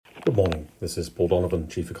Good morning. This is Paul Donovan,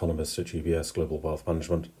 Chief Economist at UBS Global Wealth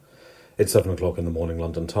Management. It's 7 o'clock in the morning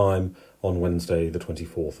London time on Wednesday, the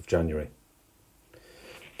 24th of January.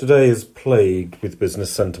 Today is plagued with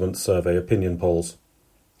business sentiment survey opinion polls.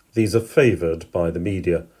 These are favoured by the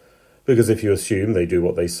media, because if you assume they do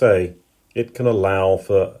what they say, it can allow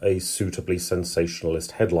for a suitably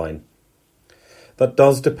sensationalist headline. That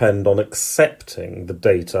does depend on accepting the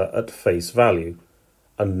data at face value,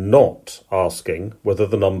 and not asking whether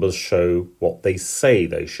the numbers show what they say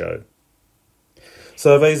they show.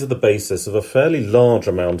 Surveys are the basis of a fairly large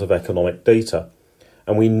amount of economic data,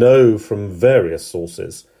 and we know from various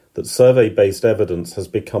sources that survey-based evidence has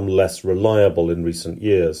become less reliable in recent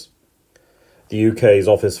years. The UK's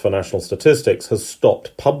Office for National Statistics has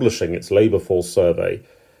stopped publishing its labour force survey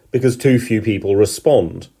because too few people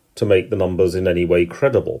respond to make the numbers in any way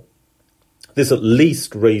credible. This at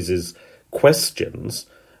least raises questions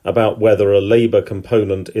about whether a Labour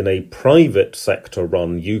component in a private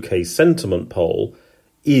sector-run UK sentiment poll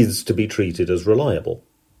is to be treated as reliable.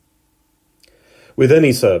 With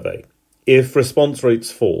any survey, if response rates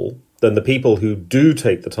fall, then the people who do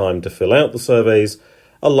take the time to fill out the surveys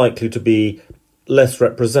are likely to be less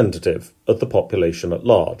representative of the population at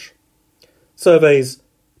large. Surveys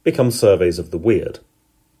become surveys of the weird.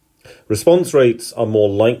 Response rates are more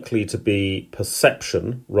likely to be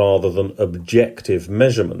perception rather than objective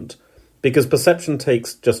measurement, because perception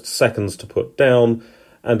takes just seconds to put down,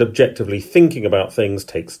 and objectively thinking about things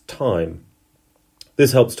takes time.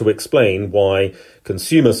 This helps to explain why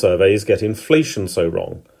consumer surveys get inflation so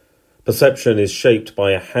wrong. Perception is shaped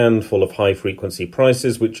by a handful of high-frequency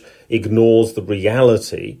prices which ignores the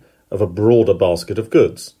reality of a broader basket of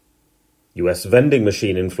goods. US vending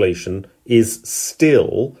machine inflation is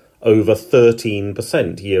still over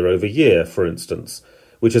 13% year over year, for instance,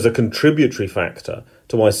 which is a contributory factor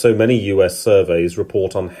to why so many US surveys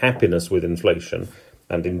report unhappiness with inflation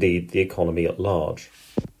and indeed the economy at large.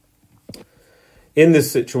 In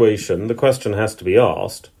this situation, the question has to be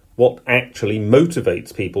asked, what actually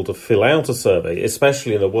motivates people to fill out a survey,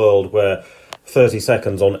 especially in a world where 30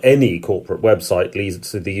 seconds on any corporate website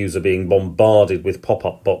leads to the user being bombarded with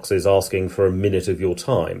pop-up boxes asking for a minute of your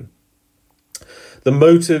time? The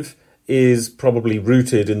motive is probably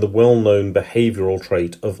rooted in the well-known behavioural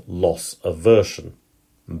trait of loss aversion.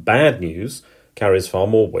 Bad news carries far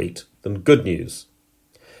more weight than good news.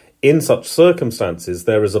 In such circumstances,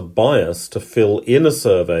 there is a bias to fill in a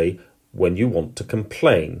survey when you want to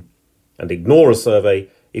complain, and ignore a survey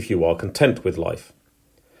if you are content with life.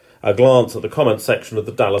 A glance at the comment section of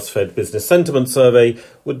the Dallas Fed Business Sentiment Survey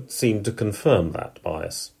would seem to confirm that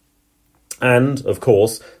bias. And, of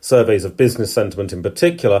course, surveys of business sentiment in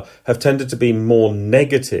particular have tended to be more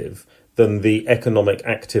negative than the economic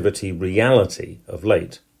activity reality of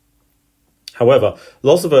late. However,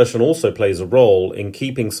 loss aversion also plays a role in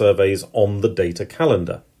keeping surveys on the data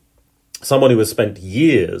calendar. Someone who has spent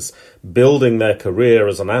years building their career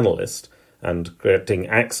as an analyst and getting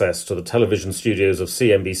access to the television studios of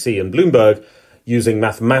CNBC and Bloomberg using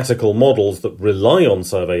mathematical models that rely on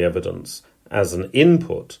survey evidence as an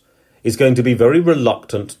input is going to be very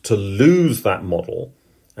reluctant to lose that model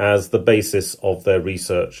as the basis of their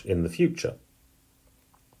research in the future.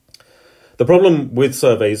 The problem with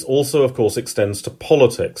surveys also, of course, extends to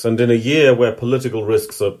politics, and in a year where political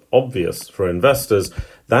risks are obvious for investors,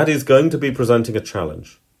 that is going to be presenting a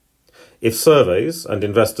challenge. If surveys and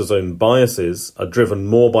investors' own biases are driven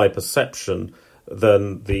more by perception,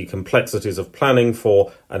 then the complexities of planning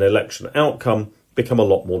for an election outcome become a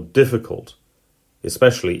lot more difficult,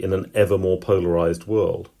 especially in an ever more polarised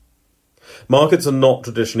world. Markets are not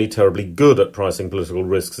traditionally terribly good at pricing political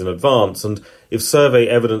risks in advance, and if survey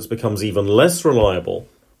evidence becomes even less reliable,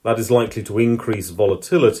 that is likely to increase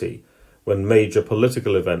volatility when major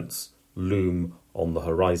political events loom on the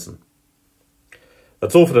horizon.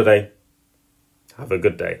 That's all for today. Have a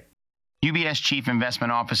good day. UBS Chief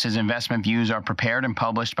Investment Office's investment views are prepared and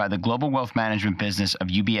published by the global wealth management business of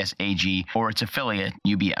UBS AG or its affiliate,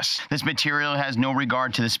 UBS. This material has no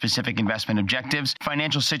regard to the specific investment objectives,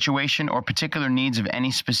 financial situation, or particular needs of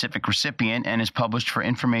any specific recipient and is published for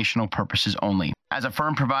informational purposes only. As a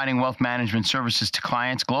firm providing wealth management services to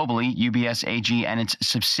clients globally, UBS AG and its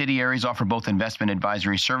subsidiaries offer both investment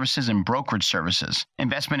advisory services and brokerage services.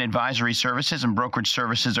 Investment advisory services and brokerage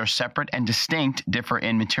services are separate and distinct, differ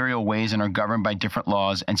in material ways entities and are governed by different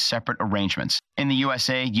laws and separate arrangements. In the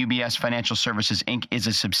USA, UBS Financial Services, Inc. is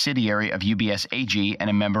a subsidiary of UBS AG and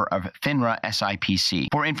a member of FINRA SIPC.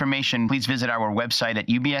 For information, please visit our website at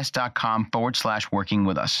ubs.com/working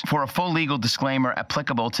with us. For a full legal disclaimer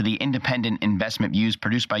applicable to the independent investment views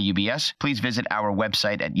produced by UBS, please visit our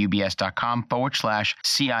website at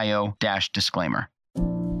ubs.com/CIO-disclaimer.